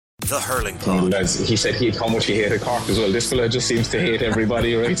The Hurling Pod. He said how much he hated Cork as well. This fella just seems to hate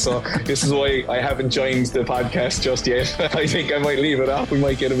everybody, right? So this is why I haven't joined the podcast just yet. I think I might leave it off. We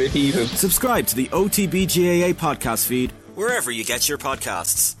might get a bit heated. Subscribe to the OTB GAA podcast feed wherever you get your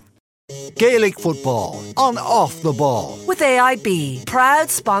podcasts. Gaelic football on Off the Ball with AIB, proud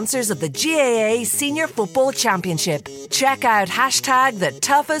sponsors of the GAA Senior Football Championship. Check out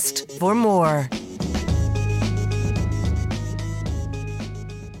 #TheToughest for more.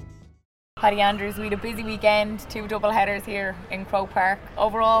 Paddy Andrews, we had a busy weekend, 2 double headers here in Croke Park.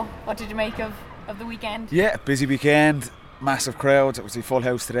 Overall, what did you make of the weekend? Yeah, busy weekend, massive crowds. It was a full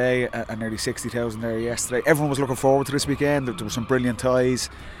house today and nearly 60,000 there yesterday. Everyone was looking forward to this weekend. There were some brilliant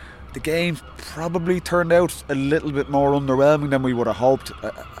ties. The game probably turned out a little bit more underwhelming than we would have hoped. I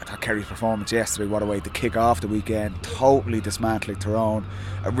thought Kerry's performance yesterday, what a way to kick off the weekend, totally dismantling Tyrone.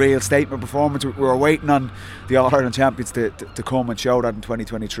 A real statement performance. We were waiting on the All-Ireland champions to come and show that in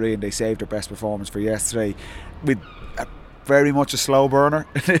 2023, and they saved their best performance for yesterday with very much a slow burner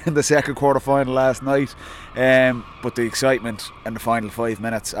in the second quarter final last night, but the excitement in the final 5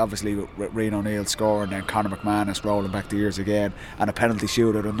 minutes, obviously with Rian O'Neill's score and then Conor McManus rolling back the years again and a penalty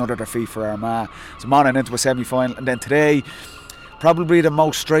shootout, another defeat for Armagh. So Monaghan into a semi-final, and then today probably the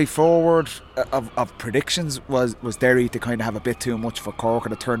most straightforward of predictions was Derry to kind of have a bit too much for Cork,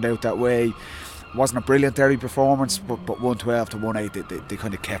 and it turned out that way. It wasn't a brilliant Derry performance, but 112 to 1-8 they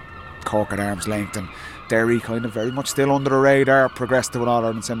kind of kept Cork at arm's length, and Derry kind of very much still under the radar, progressed to an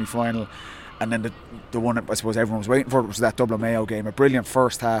All-Ireland semi-final. And then the one I suppose everyone was waiting for was that Dublin Mayo game. A brilliant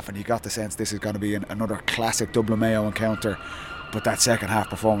first half, and you got the sense this is going to be another classic Dublin Mayo encounter. But that second half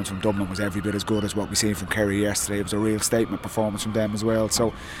performance from Dublin was every bit as good as what we seen from Kerry yesterday. It was a real statement performance from them as well.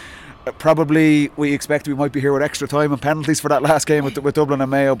 So probably we expected we might be here with extra time and penalties for that last game with Dublin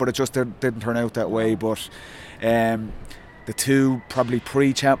and Mayo, but it just didn't turn out that way. But the two probably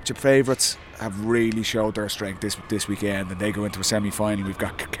pre-championship favourites have really showed their strength this weekend, and they go into a semi-final. We've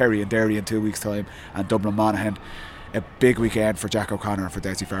got Kerry and Derry in 2 weeks' time, and Dublin Monaghan. A big weekend for Jack O'Connor and for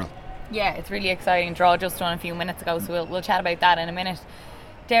Dessie Farrell. Yeah, it's really exciting. Draw just on a few minutes ago, so we'll chat about that in a minute.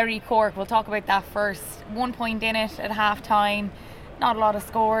 Derry Cork, we'll talk about that first. 1 point in it at half time. Not a lot of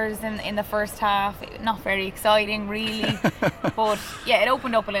scores in the first half. Not very exciting, really. But yeah, it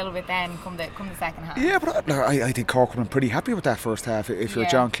opened up a little bit then come the second half. Yeah, but I think Cork were pretty happy with that first half. If you're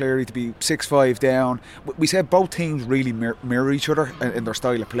John Cleary, to be 6-5 down. We said both teams really mirror each other in their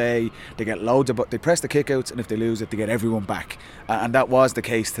style of play. They get loads of, they press the kickouts, and if they lose it, they get everyone back. And that was the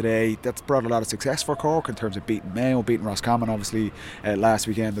case today. That's brought a lot of success for Cork in terms of beating Mayo, beating Roscommon obviously last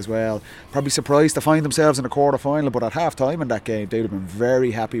weekend as well. Probably surprised to find themselves in a quarter final, but at half time in that game they'd have been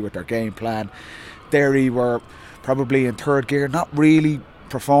very happy with their game plan. Derry were probably in third gear, not really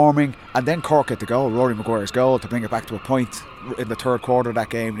performing, and then Cork hit the goal, Rory Maguire's goal, to bring it back to a point in the third quarter of that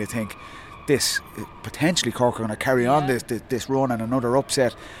game. And you think this potentially Cork are going to carry on this run and another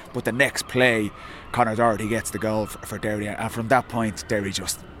upset, but the next play Conor Doherty gets the goal for Derry, and from that point Derry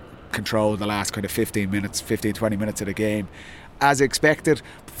just controlled the last kind of 15-20 minutes of the game as expected.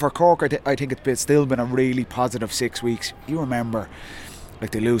 For Cork, I think it's still been a really positive 6 weeks. You remember,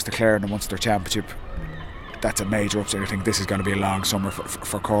 like, they lose to Clare in the Munster Championship. That's a major upset. I think this is going to be a long summer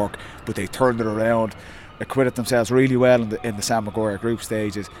for Cork, but they turned it around, acquitted themselves really well in the Sam Maguire group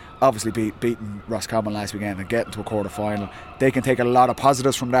stages. Obviously beating Roscommon last weekend and getting to a quarter final. They can take a lot of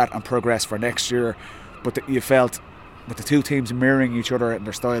positives from that and progress for next year. But you felt with the two teams mirroring each other and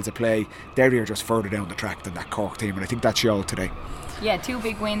their styles of play, Derry are just further down the track than that Cork team, and I think that showed today. Yeah, 2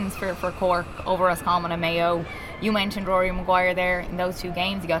 big wins for Cork over Roscommon and Mayo. You mentioned Rory Maguire there in those 2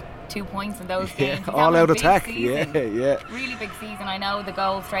 games. He got 2 points in those games. All out attack. Yeah. Really big season. I know the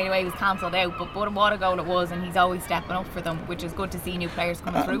goal straight away was cancelled out, but what a goal it was, and he's always stepping up for them, which is good to see new players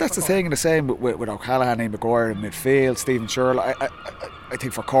coming through. That's the thing, and the same with O'Callaghan and Maguire in midfield, Stephen Sherlock. I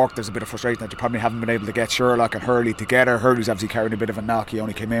think for Cork there's a bit of frustration that they probably haven't been able to get Sherlock and Hurley together. Hurley's obviously carrying a bit of a knock. He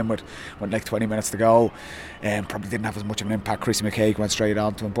only came in with like 20 minutes to go, and probably didn't have as much of an impact. Chrissy McKay went straight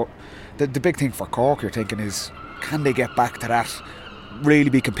onto him. But the big thing for Cork, you're thinking, is can they get back to that, really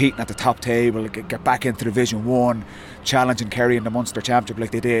be competing at the top table, get back into Division 1, challenging Kerry in the Munster Championship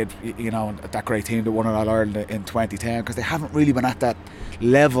like they did, that great team that won it All Ireland in 2010, because they haven't really been at that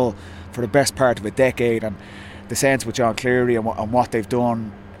level for the best part of a decade. And the sense with John Cleary and what they've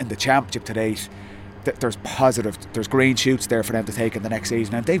done in the Championship to date, there's green shoots there for them to take in the next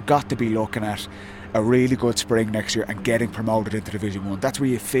season, and they've got to be looking at a really good spring next year and getting promoted into Division 1. That's where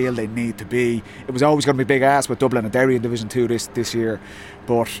you feel they need to be. It was always going to be big ass with Dublin and Derry in Division 2 this year,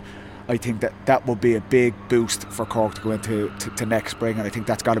 but I think that will be a big boost for Cork to go into to next spring, and I think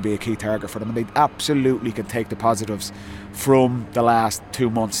that's got to be a key target for them, and they absolutely can take the positives from the last 2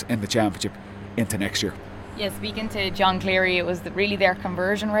 months in the championship into next year. Yeah, speaking to John Cleary, it was really their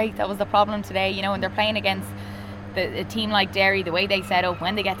conversion rate that was the problem today, you know, and they're playing against a team like Derry. The way they set up,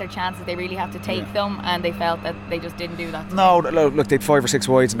 when they get their chances, they really have to take them, and they felt that they just didn't do that today. No, look, they had 5 or 6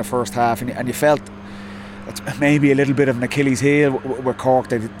 wides in the first half, and you felt it's maybe a little bit of an Achilles heel with Cork.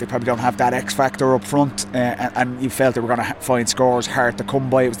 They probably don't have that X factor up front, and you felt they were going to find scores hard to come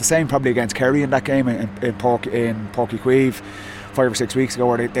by. It was the same probably against Kerry in that game in Porky Queeve 5 or 6 weeks ago,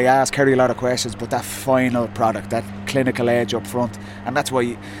 where they asked Kerry a lot of questions, but that final product, that clinical edge up front, and that's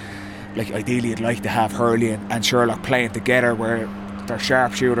why ideally you'd like to have Hurley and Sherlock playing together, where they're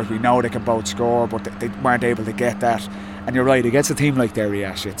sharpshooters, we know they can both score, but they weren't able to get that. And you're right, against a team like Derry,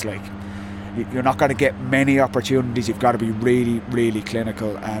 Ash, it's like you're not going to get many opportunities. You've got to be really, really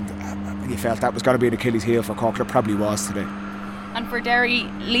clinical, and you felt that was going to be an Achilles heel for Cork. It probably was today. And for Derry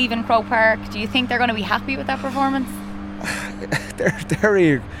leaving Croke Park, do you think they're going to be happy with that performance?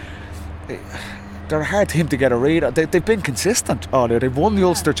 Derry, they're a hard team to get a read. They've been consistent. They've won the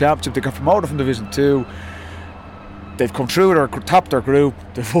Ulster Championship. They got promoted from Division 2. They've come through, topped their group.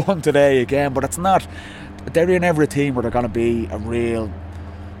 They've won today again, but it's not. Derry are never a team where they're going to be a real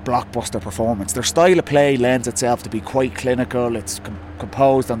blockbuster performance. Their style of play lends itself to be quite clinical. It's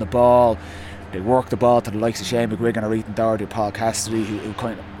composed on the ball. They work the ball to the likes of Shane McGuigan or Ethan Doherty, Paul Cassidy,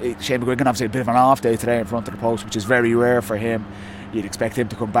 Shane McGuigan obviously a bit of an off day today in front of the post, which is very rare for him. You'd expect him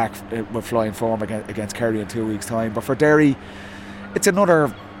to come back with flying form against Kerry in 2 weeks' time. But for Derry, it's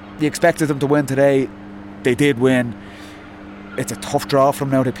another. You expected them to win today. They did win. It's a tough draw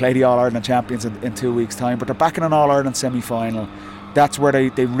from now. They play the All-Ireland champions in 2 weeks' time, but they're back in an All-Ireland semi-final. That's where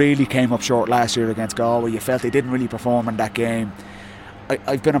they really came up short last year against Galway. You felt they didn't really perform in that game.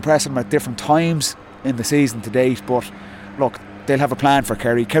 I've been impressed with them at different times in the season to date, but look, they'll have a plan for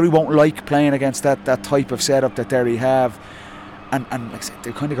Kerry. Kerry won't like playing against that type of setup that Derry have, and like I said,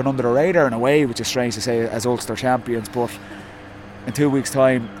 they've kind of gone under the radar in a way, which is strange to say as Ulster champions, but in 2 weeks'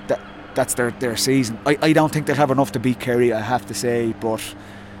 time that's their season. I don't think they'll have enough to beat Kerry, I have to say, but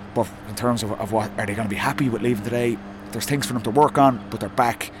in terms of what, are they going to be happy with leaving today? There's things for them to work on, but they're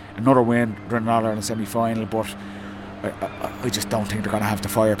back. Another win, they're in an All-Ireland semi-final, but I just don't think they're going to have the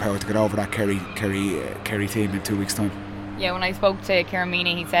firepower to get over that Kerry team in 2 weeks' time. Yeah, when I spoke to Kieran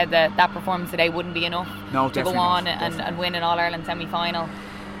Meaney, he said that performance today wouldn't be enough to go on and win an All-Ireland semi-final.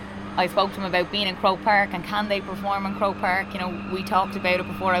 I spoke to him about being in Croke Park and can they perform in Croke Park. You know, we talked about it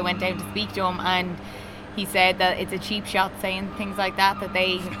before I went down to speak to him, and he said that it's a cheap shot saying things like that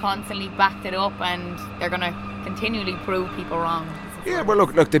they have constantly backed it up, and they're going to continually prove people wrong. Yeah, well,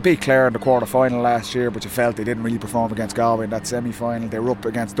 look, they beat Clare in the quarter-final last year, but you felt they didn't really perform against Galway in that semi-final. They were up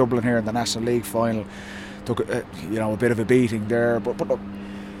against Dublin here in the National League final. Took a bit of a beating there, but look,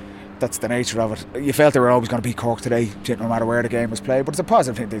 that's the nature of it. You felt they were always going to beat Cork today, no matter where the game was played, but it's a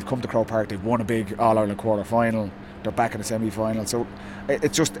positive thing. They've come to Croke Park, they've won a big All-Ireland quarter-final, they're back in the semi-final, so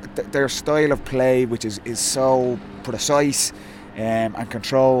it's just their style of play, which is so precise and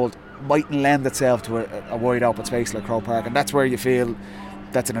controlled, mightn't lend itself to a wide open space like Croke Park, and that's where you feel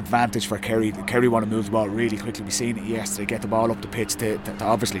that's an advantage for Kerry. Kerry want to move the ball really quickly. We've seen it yesterday, get the ball up the pitch to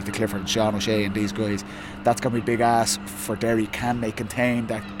obviously to Clifford and Sean O'Shea and these guys. That's going to be a big ask for Derry. Can they contain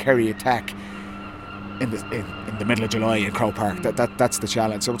that Kerry attack in the middle of July in Croke Park? That's the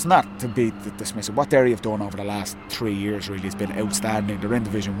challenge. So it's not to be dismissive. What Derry have done over the last 3 years really has been outstanding. They're in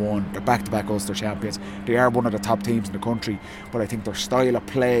Division 1, they're back-to-back Ulster champions. They are one of the top teams in the country, but I think their style of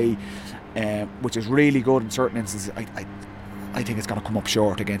play, which is really good in certain instances, I think it's going to come up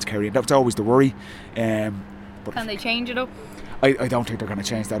short against Kerry. That's always the worry. But can they change it up? I don't think they're going to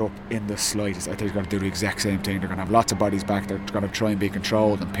change that up in the slightest. I think they're going to do the exact same thing. They're going to have lots of bodies back. They're going to try and be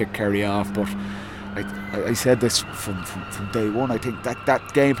controlled and pick Kerry off. But I said this from day one. I think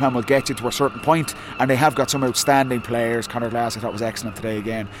that game plan will get you to a certain point, and they have got some outstanding players. Conor Glass, I thought, was excellent today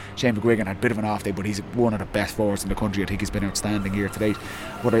again. Shane McGuigan had a bit of an off day, but he's one of the best forwards in the country. I think he's been outstanding here today.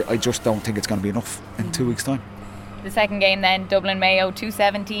 But I just don't think it's going to be enough in 2 weeks' time. The second game then, Dublin Mayo,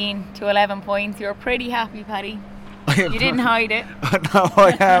 217 to 11 points. You were pretty happy, Paddy. You didn't hide it. No,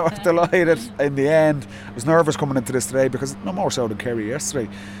 I was delighted in the end. I was nervous coming into this today because no more so than Kerry yesterday.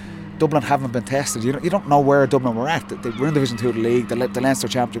 Dublin haven't been tested. You don't know where Dublin were at. They were in Division 2 of the league. The Leinster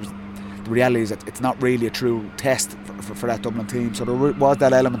Championship, the reality is that it's not really a true test for that Dublin team. So there was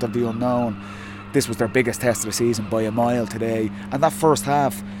that element of the unknown. This was their biggest test of the season by a mile today. And that first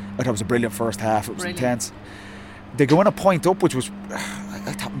half, I thought it was a brilliant first half. It was intense. They go in a point up, which was,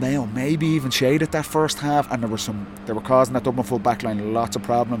 I thought Mayo maybe even shaded that first half, and they were causing that Dublin full back line lots of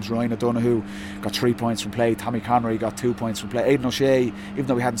problems. Ryan O'Donoghue got 3 points from play, Tommy Connery got 2 points from play, Aidan O'Shea, even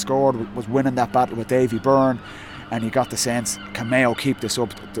though he hadn't scored, was winning that battle with Davy Byrne, and you got the sense, can Mayo keep this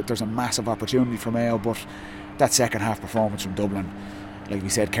up? There's a massive opportunity for Mayo. But that second half performance from Dublin, like we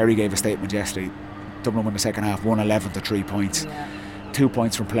said, Kerry gave a statement yesterday, Dublin won the second half 1-11 to 3 points. 2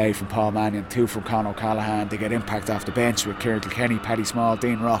 points from play from Paul Mannion, 2 from Con O'Callaghan. They get impact off the bench with Kieran Kilkenny, Paddy Small,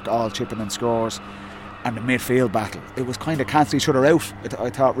 Dean Rock all chipping in scores. And the midfield battle, it was kind of cancel each other out. I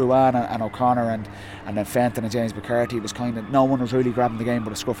thought Ruan and O'Connor and then Fenton and James McCarthy, it was kind of, no one was really grabbing the game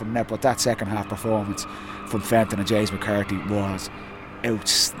but a scruff of the net. But that second half performance from Fenton and James McCarthy was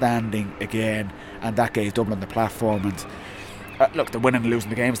outstanding again, and that gave Dublin the platform. And look, the winning and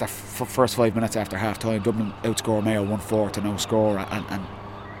losing the games that first 5 minutes after half time, Dublin outscored Mayo 1-4 to no score, and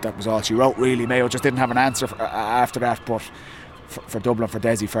that was all she wrote really. Mayo just didn't have an answer after that. But for Dublin, for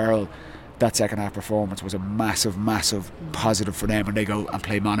Dessie Farrell, that second half performance was a massive positive for them, and they go and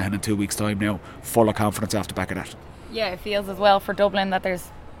play Monaghan in 2 weeks time now, full of confidence off the back of that. Yeah, it feels as well for Dublin that there's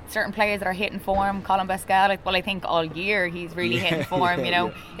certain players that are hitting form. Colin Pascal, well, I think all year he's really hitting form. You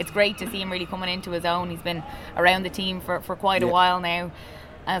know, it's great to see him really coming into his own. He's been around the team for quite a while now,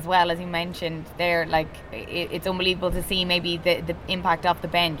 as well as you mentioned there. Like, it's unbelievable to see maybe the impact off the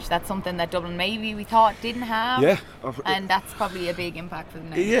bench. That's something that Dublin maybe we thought didn't have, and that's probably a big impact for them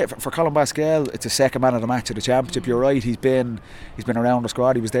now. Yeah, for Colin Pascal, it's a second man of the match of the championship. You're right, he's been around the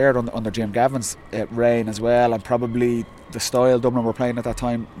squad. He was there under Jim Gavin's reign as well, and probably the style Dublin were playing at that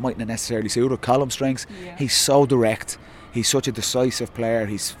time mightn't have necessarily suited Colin's strengths. He's so direct, he's such a decisive player,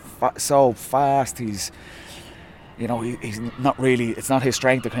 he's so fast, he's not really, it's not his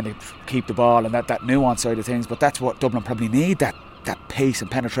strength to kind of keep the ball and that nuance side of things, but that's what Dublin probably need, that pace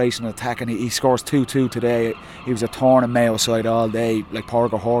and penetration and attack. And he scores 2-2 today. He was a thorn in Mayo's side all day. Like,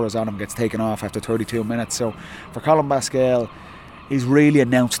 Porgo Horace on him, gets taken off after 32 minutes. So for Colin Pascal, he's really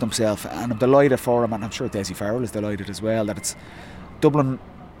announced himself, and I'm delighted for him, and I'm sure Dessie Farrell is delighted as well, that it's Dublin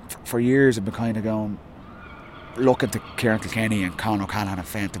for years have been kind of going, looking to Kieran Kilkenny and Con O'Callaghan and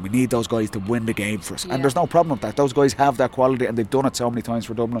Fenton. We need those guys to win the game for us, and there's no problem with that. Those guys have that quality, and they've done it so many times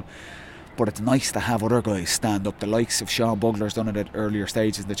for Dublin. But it's nice to have other guys stand up. The likes of Sean Bugler's done it at earlier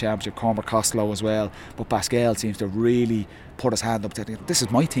stages in the championship, Cormac Costello as well. But Pascal seems to really put his hand up to, this is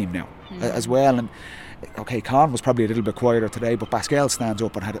my team now as well. And okay, Con was probably a little bit quieter today, but Pascal stands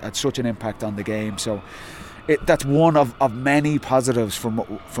up and had such an impact on the game. So that's one of many positives from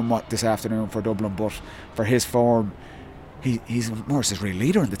what this afternoon for Dublin. But for his form, he's Morris is real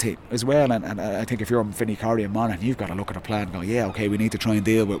leader in the team as well. And I think if you're Finney Corrie and Monaghan, you've got to look at a plan and go, yeah, okay, we need to try and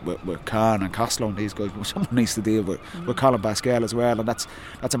deal with Khan and Costello and these guys. Someone needs to deal with Colin Pascal as well, and that's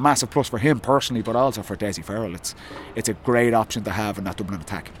a massive plus for him personally, but also for Dessie Farrell. It's a great option to have in that Dublin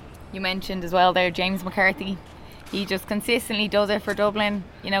attack. You mentioned as well there James McCarthy. He just consistently does it for Dublin.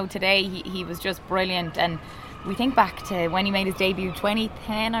 You know, today he was just brilliant, and we think back to when he made his debut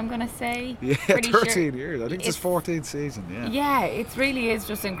 2010, I'm going to say. Yeah, 13 years. I think it's his 14th season, Yeah, it really is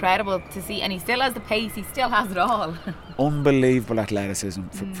just incredible to see, and he still has the pace, he still has it all. Unbelievable athleticism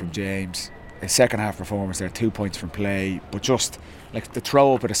from James. His second half performance there, 2 points from play, but just like the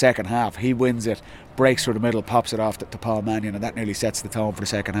throw up at the second half, he wins it, breaks through the middle, pops it off to Paul Mannion, and that nearly sets the tone for the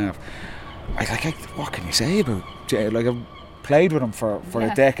second half. What can you say about James? Like, I've played with him for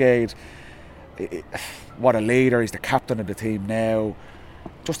a decade. What a leader. He's the captain of the team now,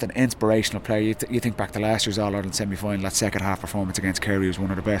 just an inspirational player. You think back to last year's All-Ireland semi-final, that second half performance against Kerry was one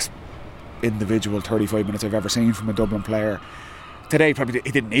of the best individual 35 minutes I've ever seen from a Dublin player. Today probably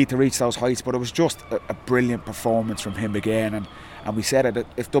he didn't need to reach those heights, but it was just a brilliant performance from him again, and we said it,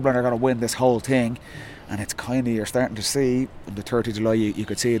 if Dublin are going to win this whole thing, and it's kind of, you're starting to see on the 30th of July you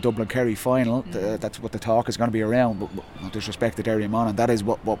could see a Dublin-Kerry final. That's what the talk is going to be around, but with disrespect to Derry and Monaghan, that is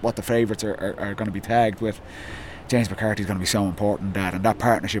what the favourites are going to be tagged with. James McCarthy is going to be so important, and that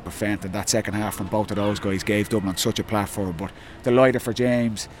partnership with Fenton, that second half from both of those guys gave Dublin such a platform. But delighted for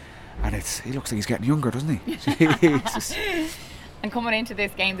James, and he looks like he's getting younger, doesn't he? Jesus. And coming into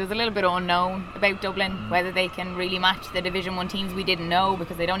this game, there's a little bit of unknown about Dublin, whether they can really match the Division 1 teams. We didn't know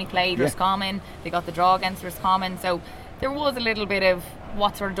because they'd only played Roscommon. They got the draw against Roscommon, so there was a little bit of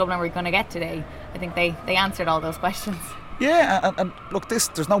what sort of Dublin we're going to get today. I think they answered all those questions. Yeah, and look,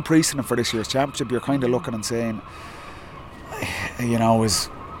 there's no precedent for this year's championship. You're kind of looking and saying, you know,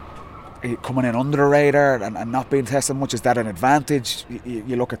 coming in under the radar and not being tested much, is that an advantage?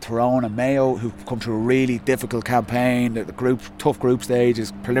 You look at Tyrone and Mayo, who've come through a really difficult campaign, tough group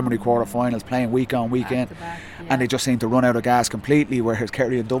stages, preliminary quarter-finals, playing week on, week in, and they just seem to run out of gas completely, whereas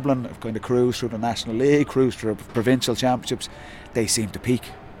Kerry and Dublin have kind of cruised through the National League, cruised through the provincial championships. They seem to peak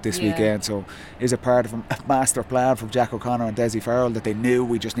this weekend, so is it part of a master plan from Jack O'Connor and Dessie Farrell that they knew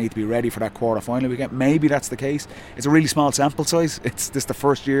we just need to be ready for that quarter-final weekend? Maybe that's the case. It's a really small sample size. It's this the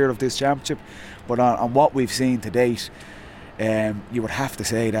first year of this championship, but on what we've seen to date, you would have to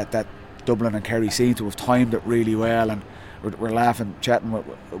say that Dublin and Kerry seem to have timed it really well, and we're laughing, chatting with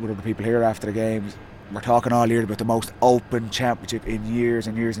other people here after the games. We're talking all year about the most open championship in years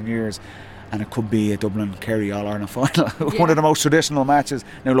and years and years, and it could be a Dublin-Kerry All-Ireland final. One of the most traditional matches.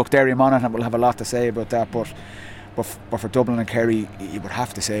 Now look, Derry Monaghan will have a lot to say about that, but for Dublin and Kerry, you would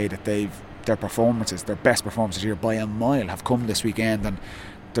have to say that their performances, their best performances here by a mile, have come this weekend, and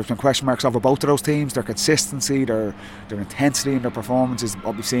there's been question marks over both of those teams, their consistency, their intensity in their performances,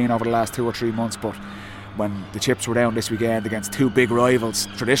 what we've seen over the last 2 or 3 months. But when the chips were down this weekend against two big rivals,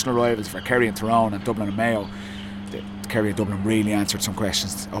 traditional rivals for Kerry and Tyrone, and Dublin and Mayo, Kerry and Dublin really answered some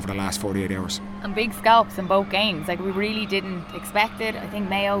questions over the last 48 hours. And big scalps in both games. Like, we really didn't expect it. I think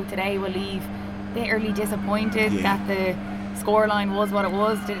Mayo today will leave bitterly disappointed that the scoreline was what it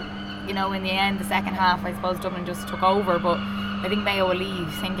was. You know, in the end, the second half, I suppose Dublin just took over, but I think Mayo will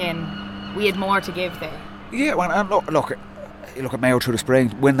leave thinking we had more to give there. Yeah, well, and look, you look at Mayo through the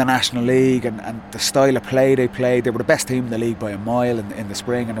spring, win the National League, and the style of play they played. They were the best team in the league by a mile in the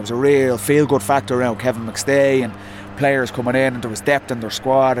spring, and there was a real feel-good factor around Kevin McStay and players coming in, and there was depth in their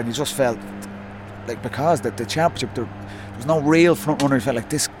squad, and you just felt like, because the championship, there was no real front runner. You felt like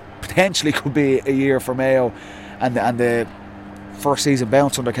this potentially could be a year for Mayo, and the first season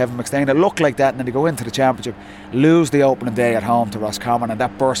bounce under Kevin McStay. It looked like that, and then they go into the championship, lose the opening day at home to Roscommon, and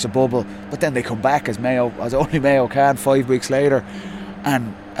that bursts a bubble. But then they come back as only Mayo can 5 weeks later,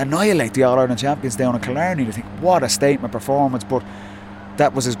 and annihilate the All-Ireland champions down in Killarney. You think, what a statement performance, but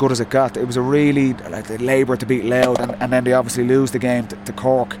that was as good as it got. It was a really, like, they laboured to beat Louth, and then they obviously lose the game to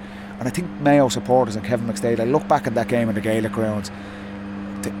Cork. And I think Mayo supporters and Kevin McStay, they look back at that game in the Gaelic grounds,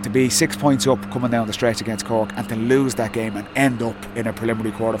 to be 6 points up coming down the stretch against Cork, and to lose that game and end up in a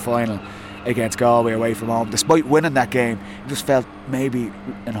preliminary quarter-final against Galway away from home. Despite winning that game, you just felt maybe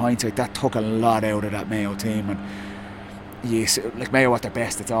in hindsight that took a lot out of that Mayo team. And yes, like, Mayo at their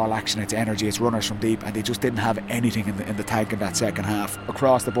best, it's all action, it's energy, it's runners from deep, and they just didn't have anything in the tank in that second half.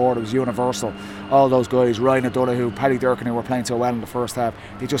 Across the board, it was universal. All those guys, Ryan O'Donoghue, Paddy Durkin, who were playing so well in the first half,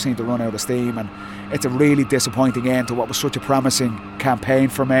 they just seemed to run out of steam, and it's a really disappointing end to what was such a promising campaign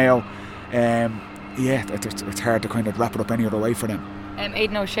for Mayo. It's hard to kind of wrap it up any other way for them.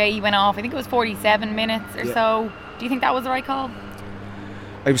 Aidan O'Shea went off, I think it was 47 minutes or so. Do you think that was the right call?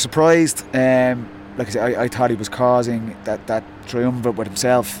 I was surprised. Like I said, I thought he was causing that triumvirate with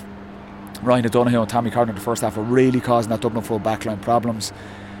himself. Ryan O'Donoghue and Tommy Cardin in the first half were really causing that Dublin full backline problems.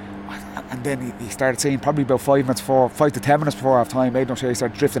 And then he started seeing, probably about 5 to 10 minutes before half time, Aidan O'Shea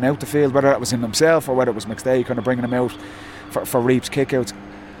started drifting out the field, whether that was him himself or whether it was McStay kind of bringing him out for Reeps kickouts.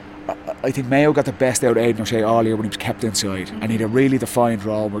 I think Mayo got the best out of Aidan O'Shea all year when he was kept inside, and he had a really defined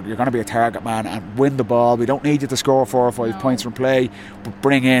role where you're going to be a target man and win the ball. We don't need you to score 4 or 5 points from play, but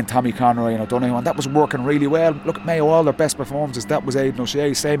bring in Tommy Conroy and O'Donoghue, and that was working really well. Look at Mayo, all their best performances, that was Aidan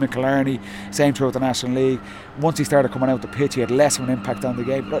O'Shea. Same in Killarney, same throughout the National League. Once he started coming out the pitch, he had less of an impact on the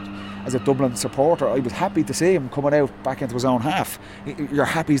game. But as a Dublin supporter, I was happy to see him coming out back into his own half. You're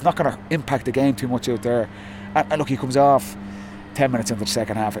happy he's not going to impact the game too much out there. And look, he comes off 10 minutes into the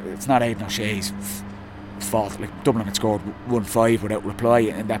second half. It's not Aidan O'Shea's fault. Like, Dublin had scored 1-5 without reply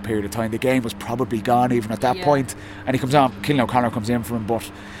in that period of time. The game was probably gone even at that point, and he comes on, Ciaran O'Connor comes in for him,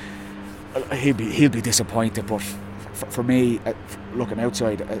 but he'll be disappointed. But for me, looking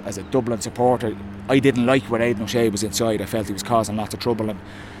outside as a Dublin supporter, I didn't like when Aidan O'Shea was inside. I felt he was causing lots of trouble, and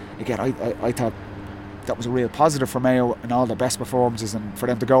again, I thought that was a real positive for Mayo in all their best performances, and for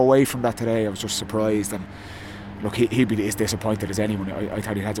them to go away from that today, I was just surprised. And look, he'll be as disappointed as anyone. I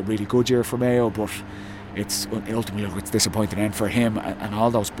thought he had a really good year for Mayo, but it's ultimately, it's disappointing end for him and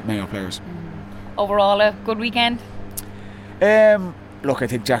all those Mayo players. Overall, a good weekend? Look, I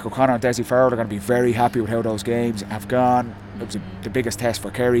think Jack O'Connor and Dessie Farrell are going to be very happy with how those games have gone. It was the biggest test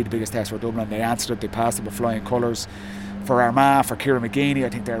for Kerry, the biggest test for Dublin. They answered it, they passed it with flying colours. For Armagh, for Kieran McGeeney, I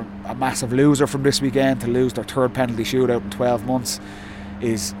think they're a massive loser from this weekend. To lose their third penalty shootout in 12 months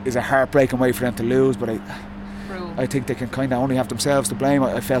is a heartbreaking way for them to lose, but I think they can kind of only have themselves to blame.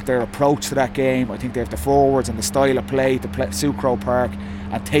 I felt their approach to that game, I think they have the forwards and the style of play to suit Croke Park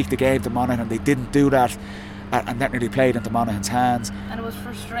and take the game to Monaghan, and they didn't do that. and that nearly played into Monaghan's hands. And it was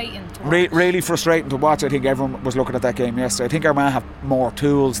frustrating to watch. Really frustrating to watch. I think everyone was looking at that game yesterday. I think Armagh have more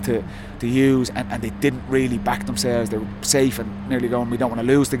tools to use, and they didn't really back themselves. They were safe and nearly going, we don't want to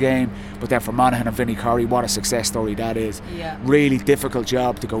lose the game. But then for Monaghan and Vinnie Corrie, what a success story that is. Yeah. Really difficult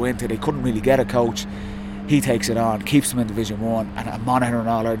job to go into. They couldn't really get a coach. He takes it on, keeps them in Division 1, and Monaghan are in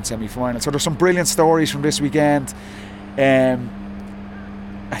All-Ireland semi-final. So there's some brilliant stories from this weekend. And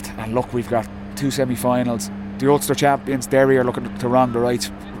look, we've got 2 semi-finals. The Ulster champions, Derry, are looking to wrong the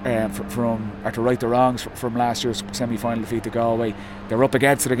rights to right the wrongs from last year's semi-final defeat to Galway. They're up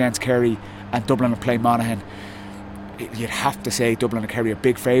against it against Kerry, and Dublin will play Monaghan. You'd have to say Dublin and Kerry are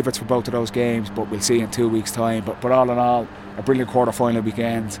big favourites for both of those games, but we'll see in 2 weeks' time. But all in all, a brilliant quarter-final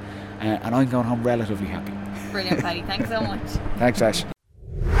weekend, and I'm going home relatively happy. Brilliant, Paddy. Thanks so much. Thanks, Ash.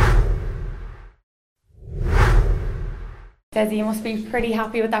 Dessie, you must be pretty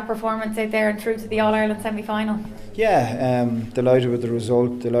happy with that performance out there and through to the All-Ireland semi-final. Yeah, delighted with the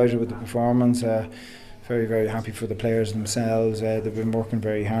result, delighted with the performance. Very, very happy for the players themselves. They've been working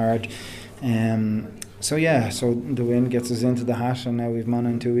very hard. So the win gets us into the hat, and now we've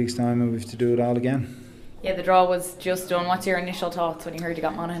Monaghan in 2 weeks' time, and we have to do it all again. Yeah, the draw was just done. What's your initial thoughts when you heard you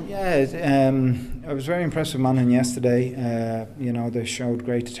got Monaghan? Yeah, I was very impressed with Monaghan yesterday. They showed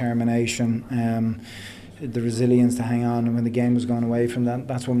great determination, the resilience to hang on, and when the game was going away from that,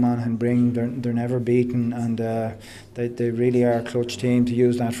 that's what Monaghan bring. They're never beaten, and they really are a clutch team, to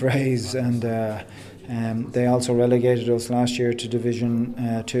use that phrase. And they also relegated us last year to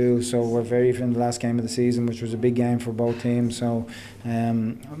Division 2, so we're very in the last game of the season, which was a big game for both teams. So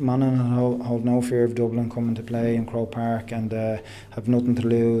Monaghan hold no fear of Dublin coming to play in Croke Park, and have nothing to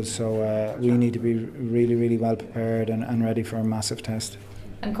lose. So we need to be really, really well prepared and ready for a massive test.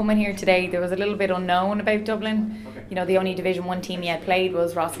 And coming here today, there was a little bit unknown about Dublin. You know, the only Division 1 team you had played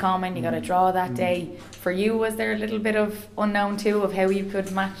was Roscommon. You got a draw that day. For you, was there a little bit of unknown too of how you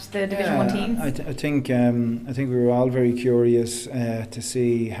could match the Division 1 teams? I think we were all very curious to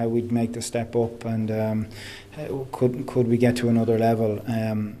see how we'd make the step up, and could we get to another level?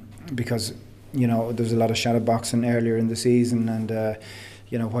 Because there's a lot of shadow boxing earlier in the season, and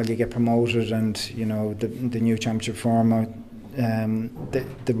while you get promoted, and the new championship format.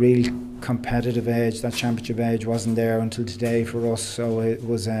 The real competitive edge, that championship edge, wasn't there until today for us. So it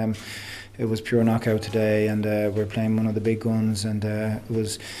was pure knockout today, and we're playing one of the big guns, and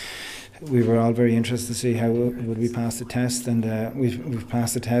we were all very interested to see how would we pass the test, and we've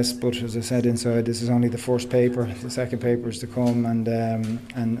passed the test. But as I said inside, this is only the first paper. The second paper is to come,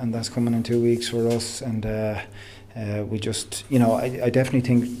 and that's coming in 2 weeks for us. And we just, I definitely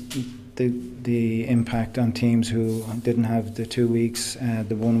think the impact on teams who didn't have the 2 weeks,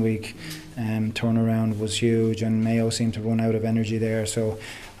 the 1 week turnaround was huge, and Mayo seemed to run out of energy there. So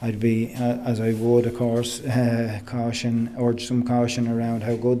I'd be, as I would, of course, urge some caution around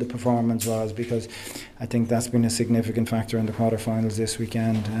how good the performance was, because I think that's been a significant factor in the quarterfinals this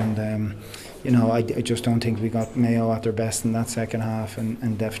weekend. And I just don't think we got Mayo at their best in that second half,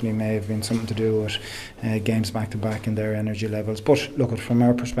 and definitely may have been something to do with games back to back and their energy levels. But look, from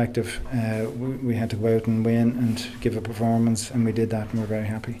our perspective, we had to go out and win and give a performance, and we did that, and we're very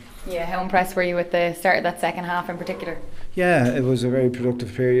happy. Yeah, how impressed were you with the start of that second half in particular? Yeah, it was a very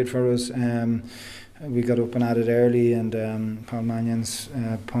productive period for us. We got up and at it early, and Paul Mannion's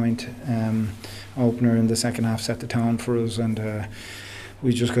point opener in the second half set the tone for us, and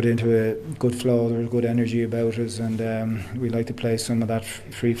we just got into a good flow. There was good energy about us, and we like to play some of that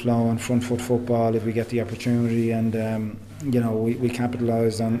free flow and front foot football if we get the opportunity, and we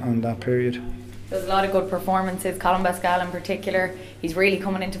capitalised on that period. There's a lot of good performances. Colin Pascal in particular, he's really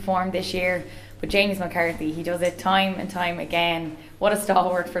coming into form this year. But James McCarthy, he does it time and time again. What a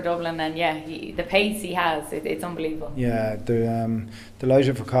stalwart for Dublin, and the pace he has, it's unbelievable. Yeah,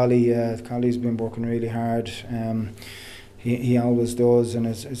 delighted for Collie. Collie's been working really hard. He always does, and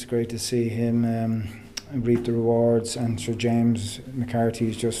it's great to see him reap the rewards. And Sir James McCarthy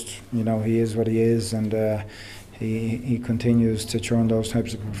is just, he is what he is, and he continues to churn those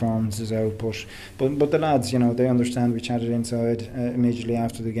types of performances out. But the lads, they understand. We chatted inside immediately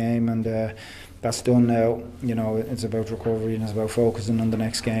after the game, and that's done now. It's about recovery, and it's about focusing on the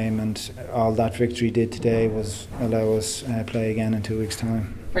next game, and all that victory did today was allow us play again in 2 weeks'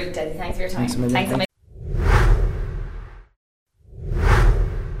 time. Brilliant, Eddie. Thanks for your time. Thanks a million.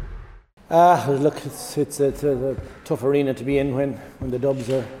 Look, it's a tough arena to be in when the Dubs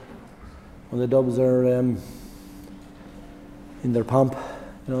are in their pomp,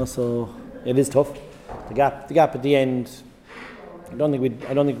 So it is tough. The gap at the end. I don't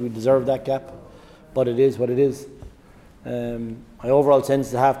think we deserve that gap, but it is what it is. My overall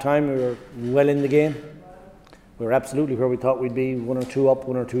sense at half time, we were well in the game. We were absolutely where we thought we'd be, 1 or 2 up,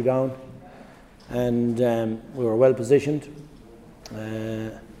 1 or 2 down, and we were well positioned.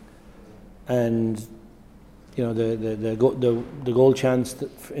 And you know, the goal chance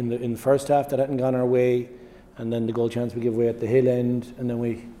in the first half that hadn't gone our way, and then the goal chance we give away at the hill end, and then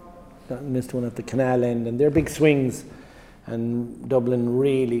we missed one at the canal end, and they're big swings. And Dublin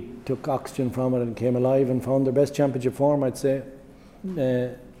really took oxygen from it and came alive and found their best championship form, I'd say,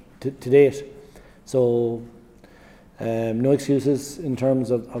 to date. So no excuses in terms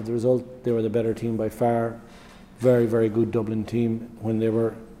of the result. They were the better team by far. Very, very good Dublin team when they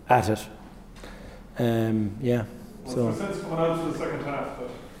were at it. Yeah. So. Was there a sense coming out of the second half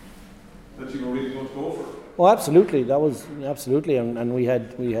that you were really going to go for it? Oh, absolutely. That was absolutely, and we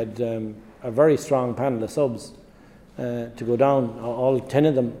had a very strong panel of subs to go down. All 10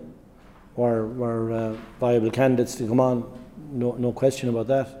 of them were viable candidates to come on. No question about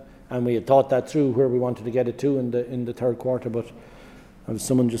that. And we had thought that through where we wanted to get it to in the third quarter. But as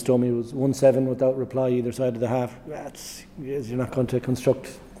someone just told me, it was 1-7 without reply either side of the half. You're not going to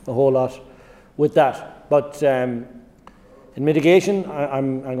construct a whole lot with that. But in mitigation,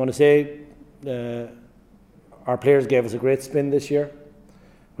 I'm going to say our players gave us a great spin this year.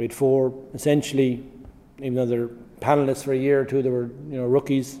 We had 4 essentially, even though they're panellists for a year or two, they were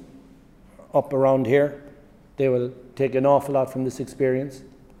rookies up around here. They will take an awful lot from this experience.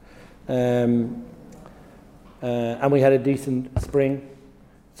 And we had a decent spring.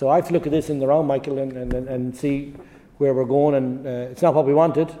 So I have to look at this in the round, Michael, and see where we're going. And it's not what we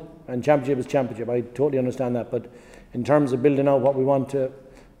wanted, and championship is championship. I totally understand that. But in terms of building out what we want to,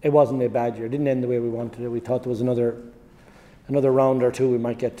 it wasn't a bad year. It didn't end the way we wanted it. We thought there was another round or two we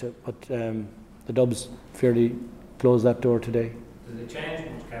might get to. But the Dubs fairly closed that door today. Did they change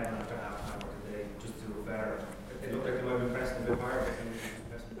much, Kevin, after half-time, or did they just do it better? It looked like they might have been pressing a bit higher.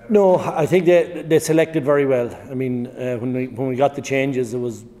 No, I think they selected very well. I mean, when we got the changes, it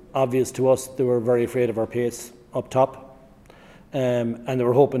was obvious to us they were very afraid of our pace up top, and they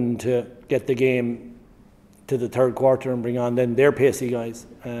were hoping to get the game to the third quarter and bring on then their pacey guys.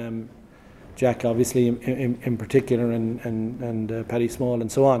 Jack, obviously, in particular, and Paddy Small,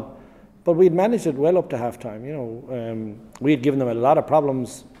 and so on. But we'd managed it well up to half-time. We had given them a lot of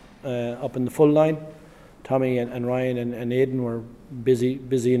problems up in the full line. Tommy and Ryan and Aidan were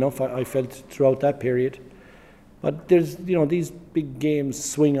busy enough, I felt, throughout that period. But there's, these big games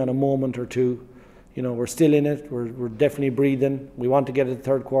swing on a moment or two. We're still in it. We're definitely breathing. We want to get it the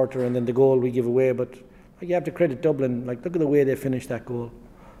third quarter, and then the goal we give away. But you have to credit Dublin. Look at the way they finished that goal.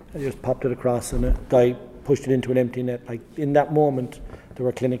 They just popped it across, and a guy pushed it into an empty net. In that moment, they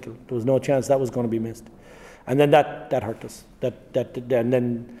were clinical. There was no chance that was going to be missed. And then that hurt us. And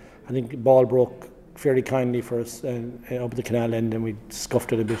then I think the ball broke fairly kindly for us up the canal end, and we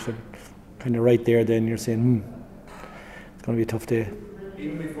scuffed it a bit, and kind of right there then you're saying it's going to be a tough day.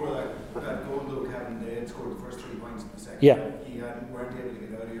 Even before that goal, though, Kevin, they had scored the first 3 points in the second. Yeah. You weren't able to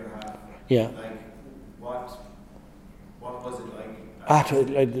get out of your half. Yeah. What was it like?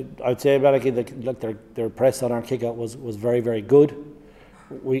 I'd say about their press on our kick out was very, very good.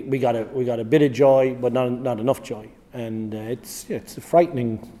 We got a bit of joy, but not enough joy. And it's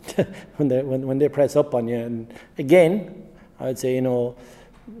frightening when they press up on you. And again, I'd say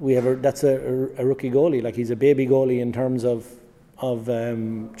that's a rookie goalie. He's a baby goalie in terms of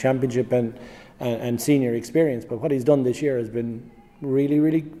championship and senior experience. But what he's done this year has been really,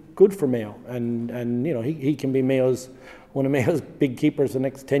 really good for Mayo. And he can be one of Mayo's big keepers the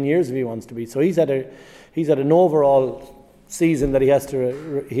next 10 years if he wants to be. So he's had an overall season that he has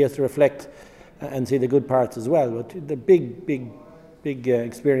to reflect and see the good parts as well. But the big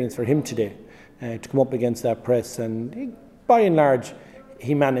experience for him today to come up against that press, and by and large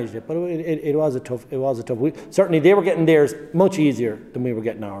he managed it. But it was a tough. Certainly they were getting theirs much easier than we were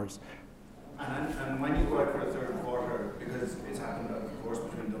getting ours. And when you go out for the third quarter, because it's happened, of course,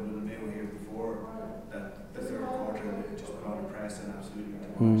 between Dublin and Mayo here before, that the third quarter they just put on a press and absolutely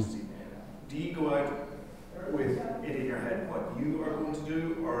democracy. Do you go out with it in your head what you are going to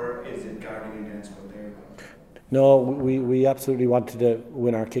do, or is it guarding against what they're going to do? No, we absolutely wanted to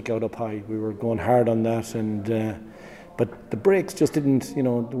win our kick out up high. We were going hard on that, and but the breaks just didn't.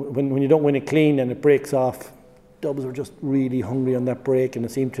 When you don't win it clean and it breaks off, Dubs were just really hungry on that break, and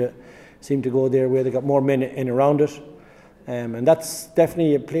it seemed to go their way. They got more men in around it, and that's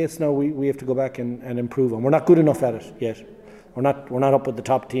definitely a place now we have to go back and improve on. We're not good enough at it yet. We're not up with the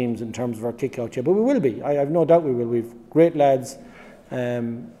top teams in terms of our kick out yet, but we will be. I have no doubt we will. We've great lads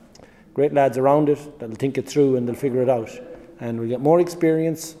around it that'll think it through and they'll figure it out, and we'll get more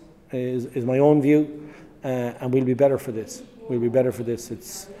experience is my own view, and we'll be better for this.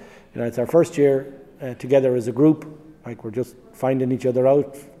 It's it's our first year. together as a group. Like, we're just finding each other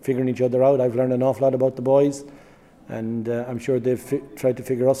out, figuring each other out. I've learned an awful lot about the boys, and I'm sure they've tried to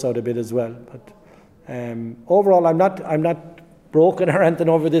figure us out a bit as well. But overall, I'm not broken or anything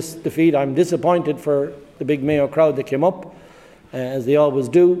over this defeat. I'm disappointed for the big Mayo crowd that came up, as they always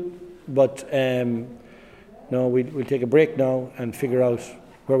do. But no, we'll take a break now and figure out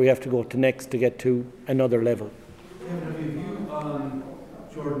where we have to go to next to get to another level. Kevin, have you a view on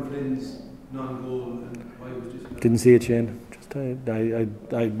Jordan Flynn's non-goal and why it was just... Didn't see it, Shane. Just the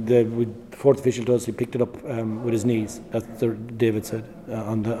fourth official told us he picked it up with his knees. That's what David said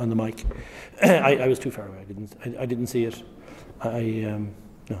on the mic. I was too far away. I didn't see it. No, I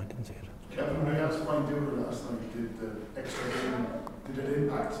didn't see it. Kevin, when I asked Paddy Andrews last night, did the extra game, did it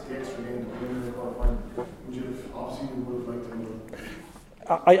impact the extra game, the preliminary quarter-final? Would you have, obviously you would have liked to know?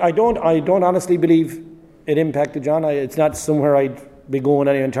 I don't honestly believe it impacted John. It's not somewhere I'd be going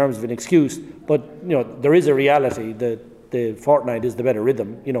anyway in terms of an excuse, but there is a reality that the fortnight is the better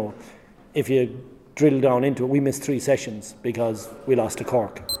rhythm. If you drill down into it, we missed 3 sessions because we lost to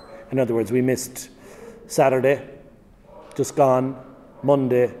Cork. In other words, we missed Saturday, just gone,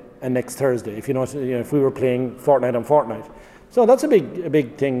 Monday, and next Thursday. If if we were playing fortnight on fortnight, so that's a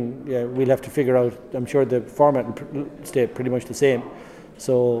big thing. We'll have to figure out. I'm sure the format will stay pretty much the same.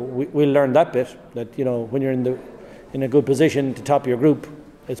 So we'll learn that bit. That when you're in a good position to top your group,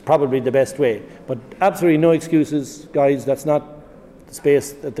 it's probably the best way. But absolutely no excuses, guys. That's not the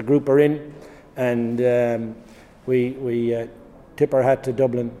space that the group are in, and we tip our hat to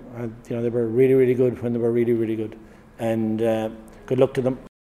Dublin. They were really, really good when they were really, really good, and good luck to them.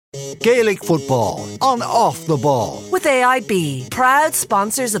 Gaelic football on Off the Ball. With AIB, proud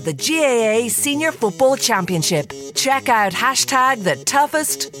sponsors of the GAA Senior Football Championship. Check out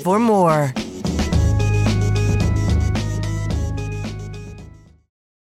 #TheToughest for more.